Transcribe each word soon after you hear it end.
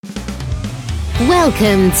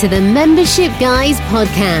Welcome to the Membership Guys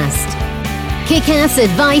podcast. Kick-ass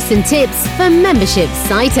advice and tips for membership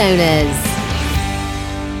site owners.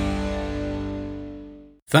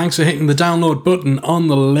 Thanks for hitting the download button on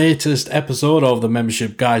the latest episode of the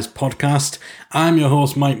Membership Guys podcast. I'm your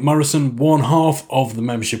host, Mike Morrison, one half of the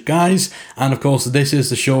Membership Guys. And of course, this is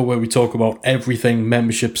the show where we talk about everything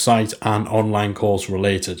membership site and online course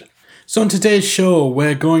related. So in today's show,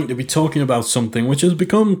 we're going to be talking about something which has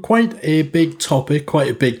become quite a big topic,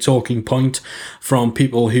 quite a big talking point from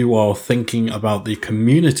people who are thinking about the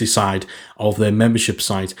community side of their membership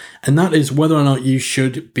site. And that is whether or not you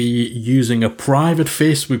should be using a private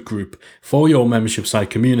Facebook group for your membership site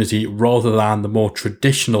community rather than the more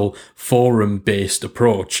traditional forum-based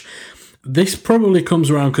approach. This probably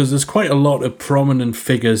comes around because there's quite a lot of prominent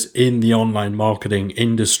figures in the online marketing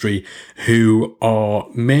industry who are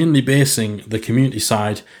mainly basing the community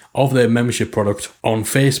side of their membership product on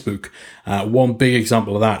Facebook. One big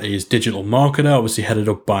example of that is Digital Marketer, obviously headed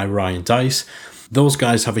up by Ryan Deiss. Those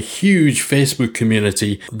guys have a huge Facebook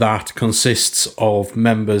community that consists of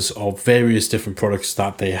members of various different products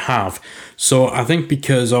that they have. So I think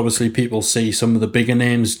because obviously people see some of the bigger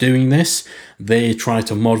names doing this, they try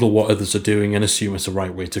to model what others are doing and assume it's the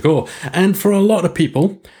right way to go. And for a lot of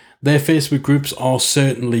people, their Facebook groups are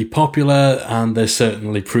certainly popular and they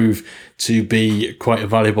certainly prove to be quite a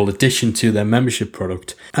valuable addition to their membership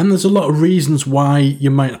product. And there's a lot of reasons why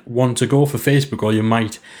you might want to go for Facebook, or you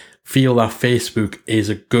might feel that Facebook is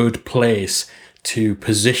a good place to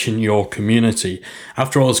position your community.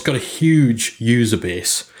 After all, it's got a huge user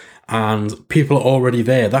base and people are already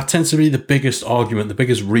there. That tends to be the biggest argument, the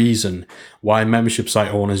biggest reason why membership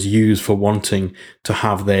site owners use for wanting to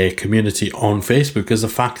have their community on Facebook, is the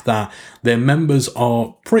fact that their members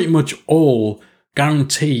are pretty much all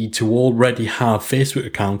guaranteed to already have Facebook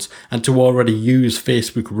accounts and to already use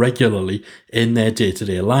Facebook regularly in their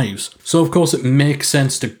day-to-day lives. So of course it makes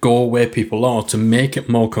sense to go where people are, to make it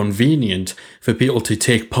more convenient for people to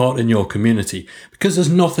take part in your community, because there's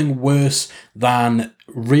nothing worse than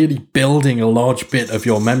really building a large bit of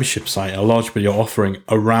your membership site, a large bit of your offering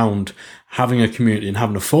around having a community and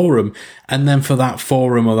having a forum, and then for that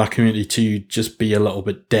forum or that community to just be a little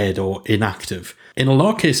bit dead or inactive. In a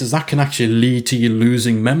lot of cases, that can actually lead to you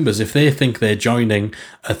losing members if they think they're joining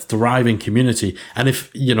a thriving community. And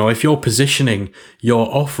if you're positioning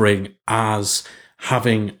your offering as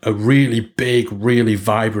having a really big, really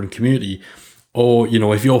vibrant community, or,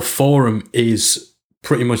 if your forum is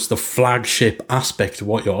pretty much the flagship aspect of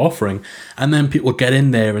what you're offering, and then people get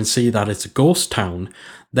in there and see that it's a ghost town,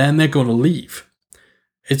 then they're going to leave.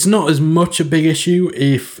 It's not as much a big issue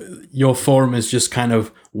if your forum is just kind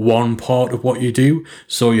of one part of what you do.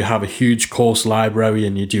 So you have a huge course library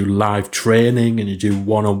and you do live training and you do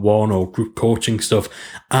one-on-one or group coaching stuff,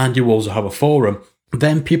 and you also have a forum.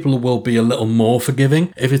 Then people will be a little more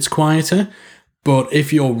forgiving if it's quieter. But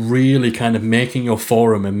if you're really kind of making your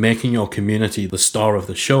forum and making your community the star of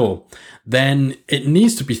the show, then it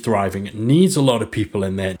needs to be thriving. It needs a lot of people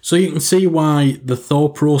in there. So you can see why the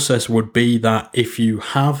thought process would be that if you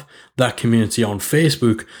have that community on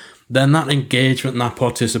Facebook, then that engagement and that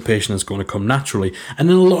participation is going to come naturally. And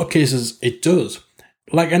in a lot of cases, it does.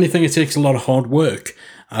 Like anything, it takes a lot of hard work.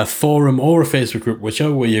 A forum or a Facebook group,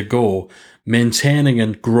 whichever way you go, maintaining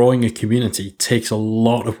and growing a community takes a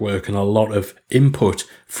lot of work and a lot of input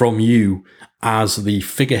from you as the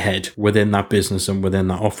figurehead within that business and within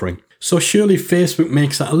that offering. So surely Facebook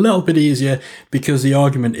makes that a little bit easier, because the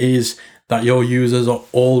argument is that your users are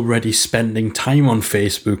already spending time on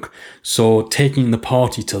Facebook. So taking the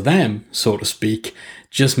party to them, so to speak,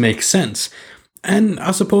 just makes sense. And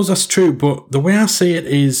I suppose that's true, but the way I see it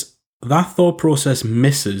is, that thought process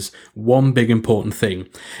misses one big important thing.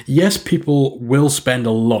 Yes, people will spend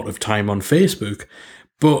a lot of time on Facebook,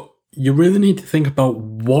 but you really need to think about,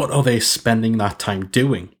 what are they spending that time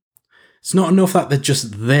doing? It's not enough that they're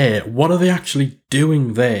just there. What are they actually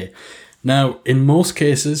doing there? Now, in most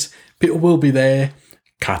cases, people will be there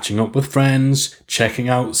catching up with friends, checking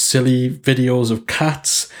out silly videos of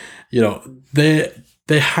cats. They're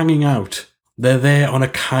hanging out. They're there on a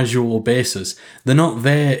casual basis. They're not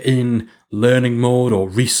there in learning mode or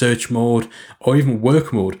research mode or even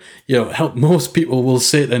work mode. Most people will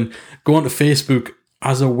sit and go onto Facebook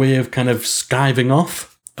as a way of kind of skiving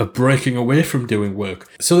off, of breaking away from doing work.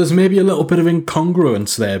 So there's maybe a little bit of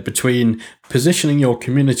incongruence there between positioning your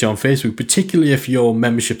community on Facebook, particularly if your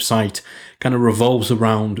membership site kind of revolves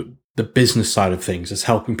around the business side of things, it's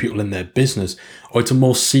helping people in their business, or it's a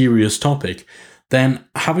more serious topic. Then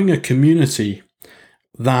having a community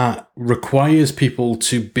that requires people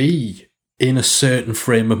to be in a certain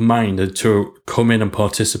frame of mind and to come in and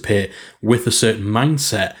participate with a certain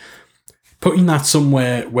mindset, putting that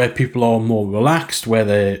somewhere where people are more relaxed, where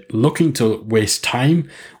they're looking to waste time,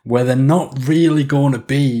 where they're not really going to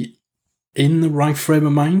be in the right frame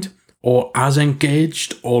of mind or as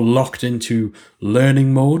engaged or locked into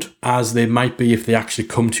learning mode as they might be if they actually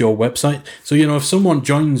come to your website. So, if someone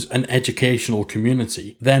joins an educational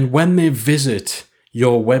community, then when they visit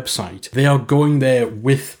your website, they are going there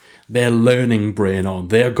with their learning brain on.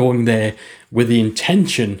 They are going there with the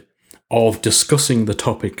intention of discussing the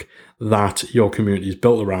topic that your community is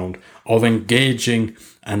built around, of engaging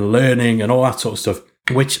and learning and all that sort of stuff,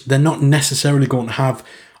 which they're not necessarily going to have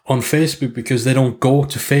on Facebook because they don't go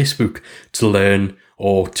to Facebook to learn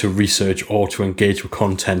or to research or to engage with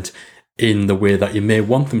content in the way that you may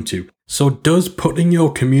want them to. So does putting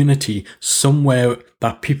your community somewhere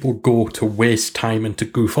that people go to waste time and to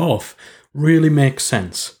goof off really make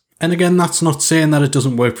sense? And again, that's not saying that it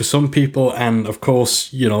doesn't work for some people. And of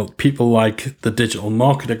course, people like the digital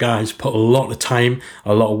marketer guys put a lot of time,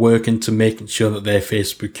 a lot of work into making sure that their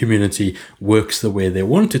Facebook community works the way they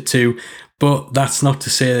want it to. But that's not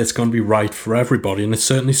to say that it's going to be right for everybody. And it's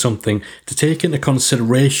certainly something to take into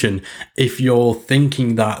consideration if you're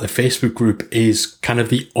thinking that the Facebook group is kind of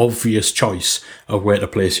the obvious choice of where to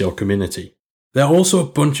place your community. There are also a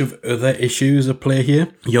bunch of other issues at play here.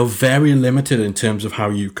 You're very limited in terms of how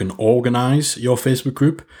you can organize your Facebook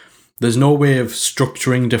group. There's no way of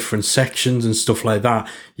structuring different sections and stuff like that.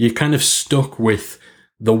 You're kind of stuck with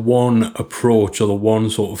the one approach or the one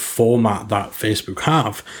sort of format that Facebook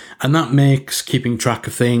have. And that makes keeping track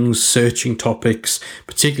of things, searching topics,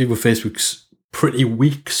 particularly with Facebook's pretty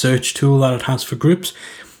weak search tool that it has for groups,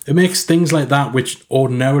 it makes things like that, which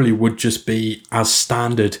ordinarily would just be as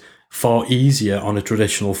standard, far easier on a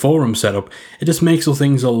traditional forum setup. It just makes all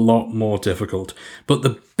things a lot more difficult. But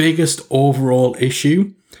the biggest overall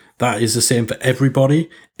issue that is the same for everybody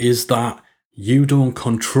is that you don't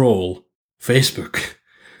control Facebook.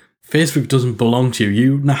 Facebook doesn't belong to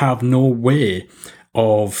you. You have no way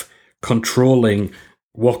of controlling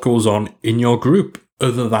what goes on in your group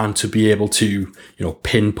other than to be able to,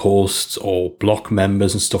 pin posts or block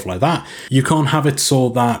members and stuff like that. You can't have it so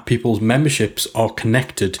that people's memberships are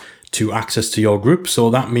connected to access to your group. So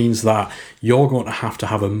that means that you're going to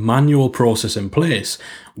have a manual process in place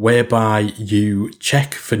whereby you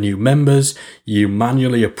check for new members, you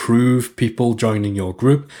manually approve people joining your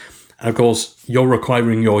group. And of course, you're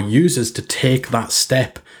requiring your users to take that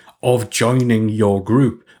step of joining your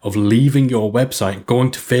group, of leaving your website, going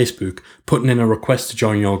to Facebook, putting in a request to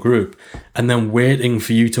join your group, and then waiting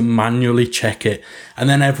for you to manually check it. And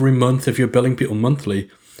then every month, if you're billing people monthly,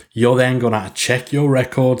 you're then going to check your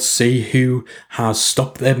records, see who has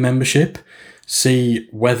stopped their membership, see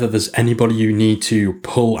whether there's anybody you need to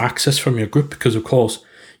pull access from your group, because of course,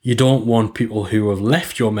 you don't want people who have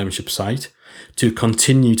left your membership site to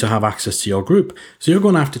continue to have access to your group. So you're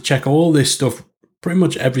going to have to check all this stuff pretty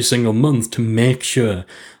much every single month to make sure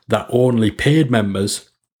that only paid members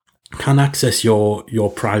can access your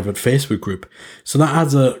private Facebook group. So that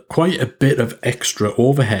adds quite a bit of extra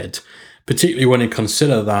overhead, particularly when you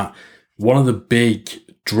consider that one of the big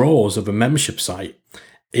draws of a membership site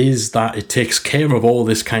is that it takes care of all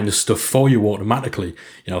this kind of stuff for you automatically.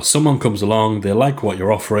 Someone comes along, they like what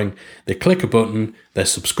you're offering, they click a button, their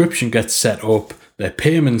subscription gets set up, their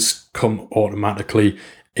payments come automatically.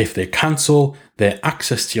 If they cancel, their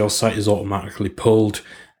access to your site is automatically pulled.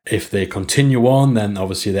 If they continue on, then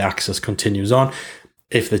obviously the access continues on.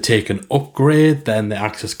 If they take an upgrade, then the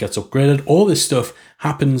access gets upgraded. All this stuff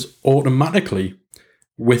happens automatically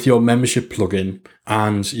with your membership plugin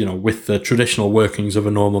and, with the traditional workings of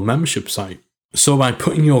a normal membership site. So by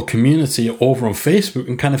putting your community over on Facebook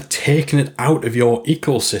and kind of taking it out of your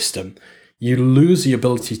ecosystem, you lose the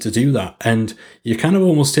ability to do that. And you're kind of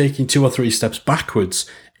almost taking 2 or 3 steps backwards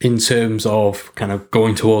in terms of kind of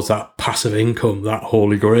going towards that passive income, that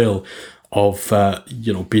holy grail of,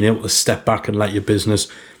 being able to step back and let your business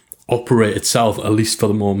operate itself, at least for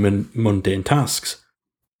the more mundane tasks.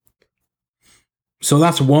 So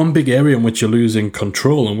that's one big area in which you're losing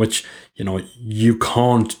control, in which, you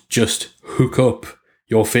can't just hook up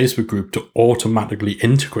your Facebook group to automatically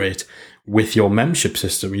integrate with your membership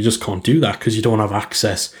system. You just can't do that because you don't have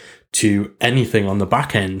access to anything on the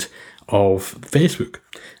back end of Facebook.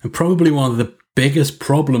 And probably one of the biggest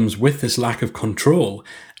problems with this lack of control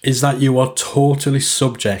is that you are totally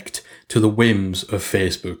subject to the whims of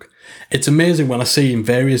Facebook. It's amazing when I see in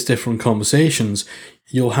various different conversations,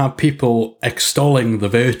 you'll have people extolling the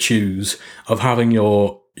virtues of having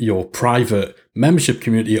your private membership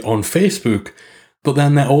community on Facebook, But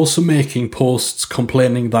then they're also making posts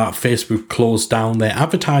complaining that Facebook closed down their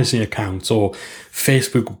advertising accounts, or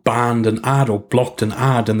Facebook banned an ad or blocked an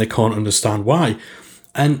ad, and they can't understand why.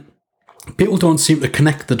 And people don't seem to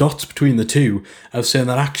connect the dots between the two, of saying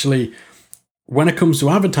that actually, when it comes to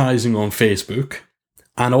advertising on Facebook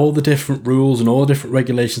and all the different rules and all the different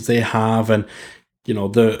regulations they have, and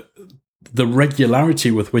the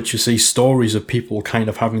regularity with which you see stories of people kind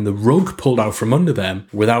of having the rug pulled out from under them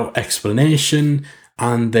without explanation,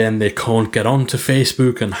 and then they can't get onto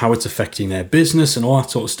Facebook and how it's affecting their business and all that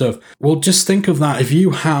sort of stuff. Well, just think of that. If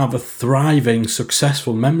you have a thriving,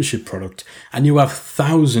 successful membership product and you have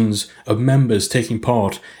thousands of members taking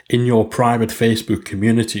part in your private Facebook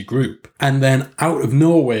community group, and then out of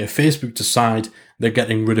nowhere, Facebook decide they're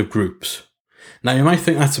getting rid of groups. Now, you might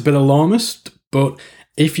think that's a bit alarmist, but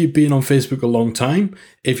if you've been on Facebook a long time,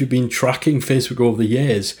 if you've been tracking Facebook over the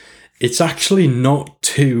years, it's actually not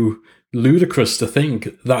too ludicrous to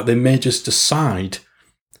think that they may just decide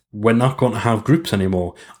we're not going to have groups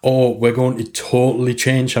anymore, or we're going to totally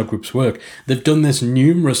change how groups work. They've done this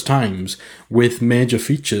numerous times with major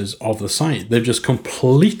features of the site. They've just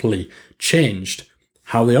completely changed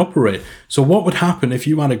how they operate. So what would happen if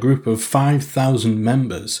you had a group of 5,000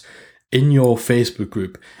 members in your Facebook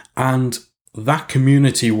group and that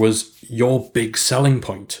community was your big selling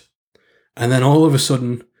point? And then all of a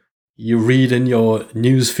sudden, you read in your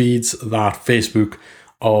news feeds that Facebook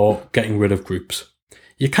are getting rid of groups.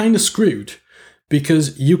 You're kind of screwed,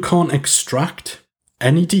 because you can't extract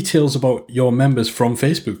any details about your members from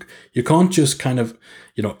Facebook. You can't just kind of,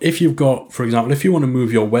 if you've got, for example, if you want to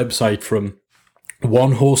move your website from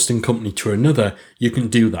one hosting company to another, you can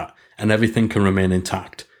do that and everything can remain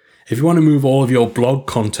intact. If you want to move all of your blog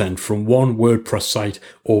content from one WordPress site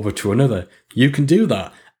over to another, you can do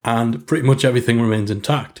that and pretty much everything remains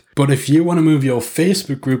intact. But if you want to move your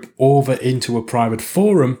Facebook group over into a private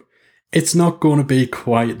forum, it's not going to be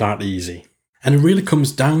quite that easy. And it really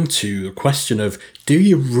comes down to the question of, do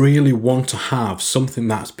you really want to have something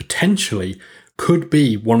that's potentially could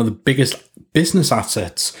be one of the biggest business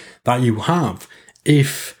assets that you have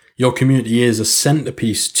if your community is a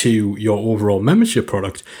centerpiece to your overall membership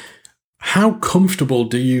product? How comfortable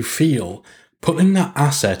do you feel putting that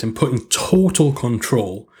asset and putting total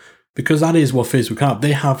control, because that is what Facebook have.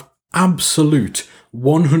 They have absolute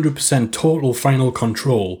 100% total final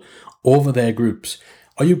control over their groups.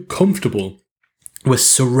 Are you comfortable with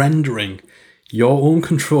surrendering your own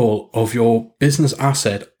control of your business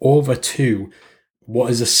asset over to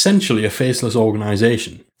what is essentially a faceless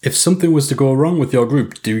organization? If something was to go wrong with your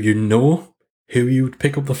group, do you know who you'd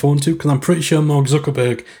pick up the phone to? Because I'm pretty sure Mark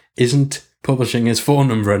Zuckerberg isn't publishing his phone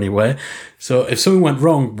number anywhere. So if something went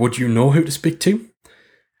wrong, would you know who to speak to?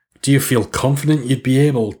 Do you feel confident you'd be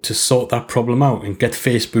able to sort that problem out and get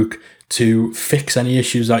Facebook to fix any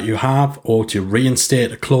issues that you have, or to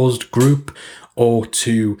reinstate a closed group, or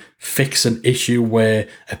to fix an issue where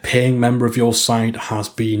a paying member of your site has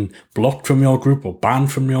been blocked from your group or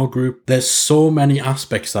banned from your group? There's so many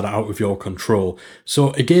aspects that are out of your control.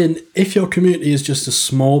 So again, if your community is just a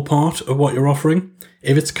small part of what you're offering,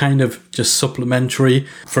 if it's kind of just supplementary,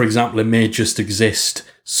 for example, it may just exist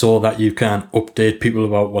so that you can update people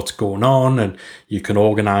about what's going on, and you can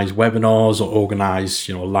organize webinars or organize,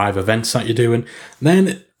 live events that you're doing,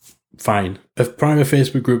 then fine. A private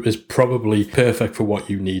Facebook group is probably perfect for what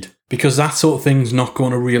you need, because that sort of thing's not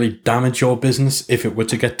going to really damage your business if it were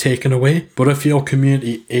to get taken away. But if your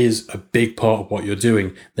community is a big part of what you're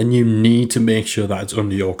doing, then you need to make sure that it's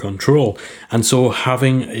under your control. And so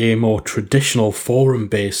having a more traditional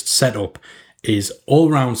forum-based setup is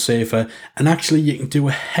all around safer, and actually you can do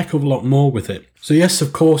a heck of a lot more with it. So yes,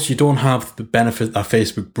 of course, you don't have the benefit that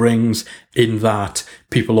Facebook brings in that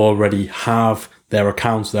people already have their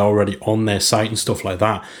accounts, they're already on their site and stuff like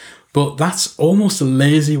that. But that's almost a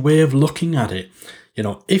lazy way of looking at it.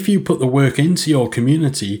 If you put the work into your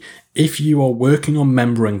community, if you are working on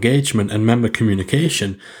member engagement and member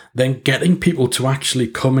communication, then getting people to actually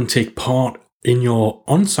come and take part in your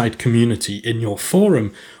on-site community, in your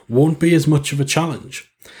forum, won't be as much of a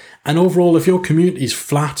challenge. And overall, if your community is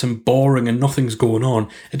flat and boring and nothing's going on,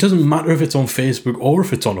 it doesn't matter if it's on Facebook or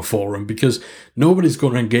if it's on a forum, because nobody's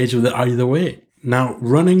going to engage with it either way. Now,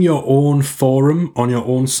 running your own forum on your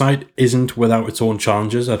own site isn't without its own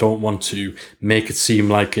challenges. I don't want to make it seem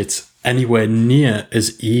like it's anywhere near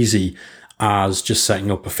as easy as just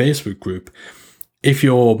setting up a Facebook group. If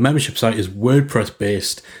your membership site is WordPress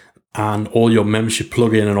based and all your membership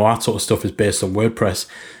plugin and all that sort of stuff is based on WordPress,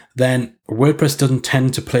 then WordPress doesn't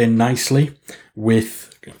tend to play nicely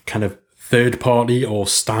with kind of third-party or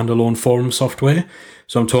standalone forum software.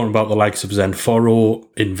 So I'm talking about the likes of Zenforo,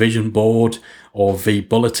 InVision Board, or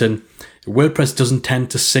vBulletin. WordPress doesn't tend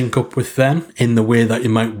to sync up with them in the way that you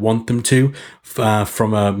might want them to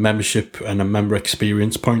from a membership and a member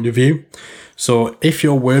experience point of view. So if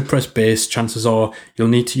you're WordPress based, chances are you'll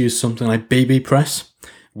need to use something like bbPress,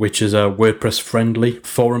 which is a WordPress friendly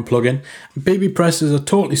forum plugin. bbPress is a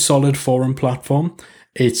totally solid forum platform.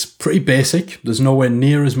 It's pretty basic. There's nowhere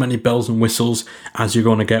near as many bells and whistles as you're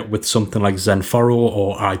going to get with something like Zenforo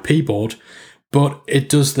or IPBoard, but it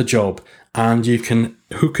does the job. And you can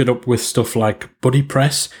hook it up with stuff like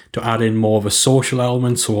BuddyPress to add in more of a social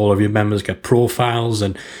element, so all of your members get profiles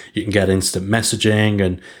and you can get instant messaging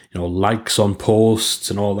and likes on posts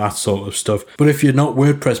and all that sort of stuff. But if you're not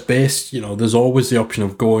WordPress based, there's always the option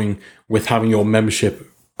of going with having your membership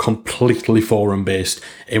completely forum based,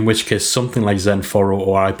 in which case something like Zenforo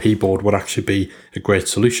or IPBoard would actually be a great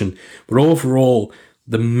solution. But overall,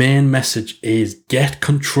 the main message is get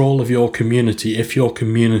control of your community if your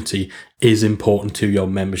community is important to your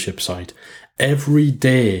membership site. Every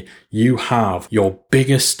day you have your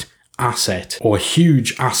biggest asset, or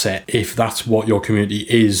huge asset if that's what your community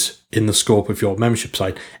is in the scope of your membership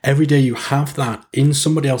site. Every day you have that in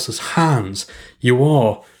somebody else's hands, you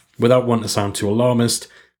are, without wanting to sound too alarmist,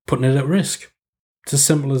 putting it at risk. It's as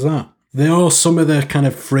simple as that. There are some of the kind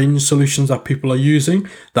of fringe solutions that people are using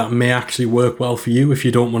that may actually work well for you if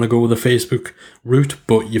you don't want to go with the Facebook route,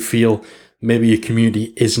 but you feel maybe your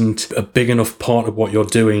community isn't a big enough part of what you're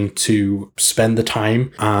doing to spend the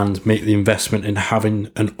time and make the investment in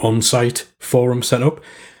having an on-site forum set up.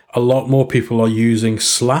 A lot more people are using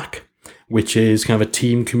Slack, which is kind of a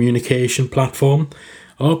team communication platform.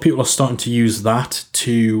 A lot of people are starting to use that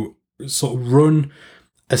to sort of run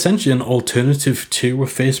essentially an alternative to a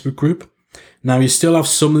Facebook group. Now, you still have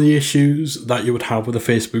some of the issues that you would have with a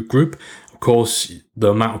Facebook group. Of course,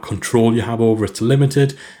 the amount of control you have over it's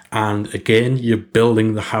limited. And again, you're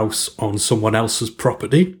building the house on someone else's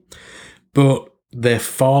property. But they're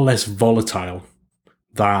far less volatile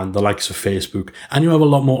than the likes of Facebook. And you have a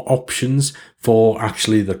lot more options for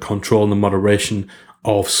actually the control and the moderation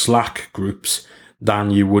of Slack groups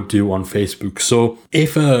than you would do on Facebook. So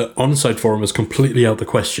if an on-site forum is completely out of the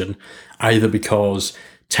question, either because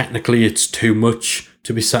technically it's too much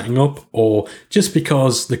to be setting up, or just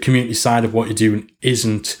because the community side of what you're doing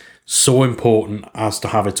isn't so important as to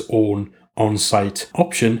have its own on-site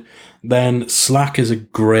option, then Slack is a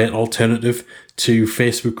great alternative to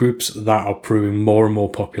Facebook groups that are proving more and more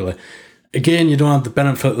popular. Again, you don't have the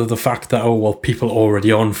benefit of the fact that, people are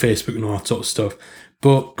already on Facebook and all that sort of stuff.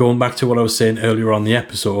 But going back to what I was saying earlier on the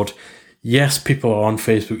episode, yes, people are on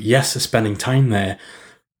Facebook. Yes, they're spending time there.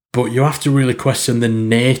 But you have to really question the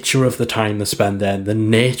nature of the time they spend there, the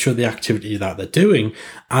nature of the activity that they're doing,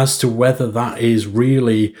 as to whether that is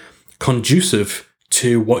really conducive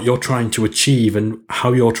to what you're trying to achieve and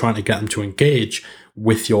how you're trying to get them to engage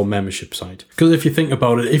with your membership site. Because if you think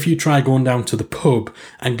about it, if you try going down to the pub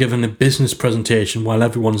and giving a business presentation while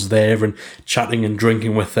everyone's there and chatting and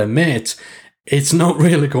drinking with their mates, it's not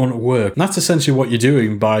really going to work. And that's essentially what you're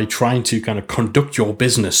doing by trying to kind of conduct your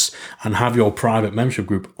business and have your private membership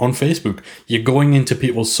group on Facebook. You're going into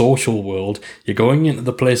people's social world. You're going into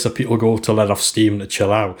the place that people go to let off steam, to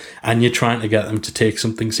chill out, and you're trying to get them to take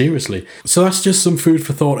something seriously. So that's just some food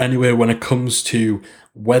for thought anyway when it comes to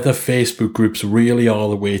whether Facebook groups really are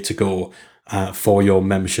the way to go for your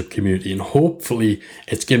membership community. And hopefully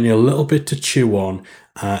it's given you a little bit to chew on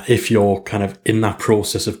if you're kind of in that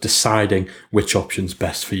process of deciding which option's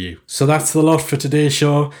best for you. So that's the lot for today's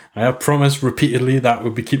show. I have promised repeatedly that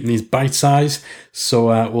we'll be keeping these bite-sized, so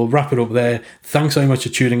we'll wrap it up there. Thanks very much for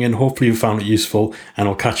tuning in. Hopefully you found it useful, and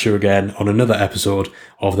I'll catch you again on another episode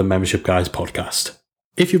of the Membership Guys podcast.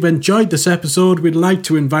 If you've enjoyed this episode, we'd like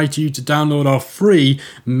to invite you to download our free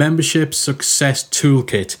Membership Success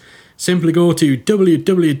Toolkit. Simply go to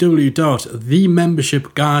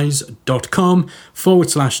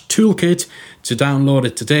www.themembershipguys.com/toolkit to download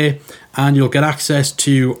it today, and you'll get access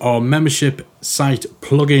to our membership site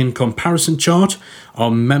plugin comparison chart, our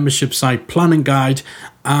membership site planning guide,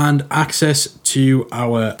 and access to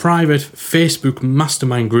our private Facebook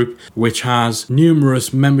mastermind group, which has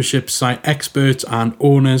numerous membership site experts and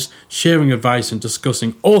owners sharing advice and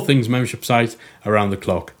discussing all things membership site around the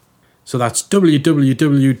clock. So that's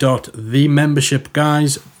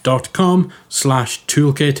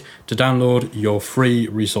www.themembershipguys.com/toolkit to download your free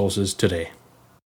resources today.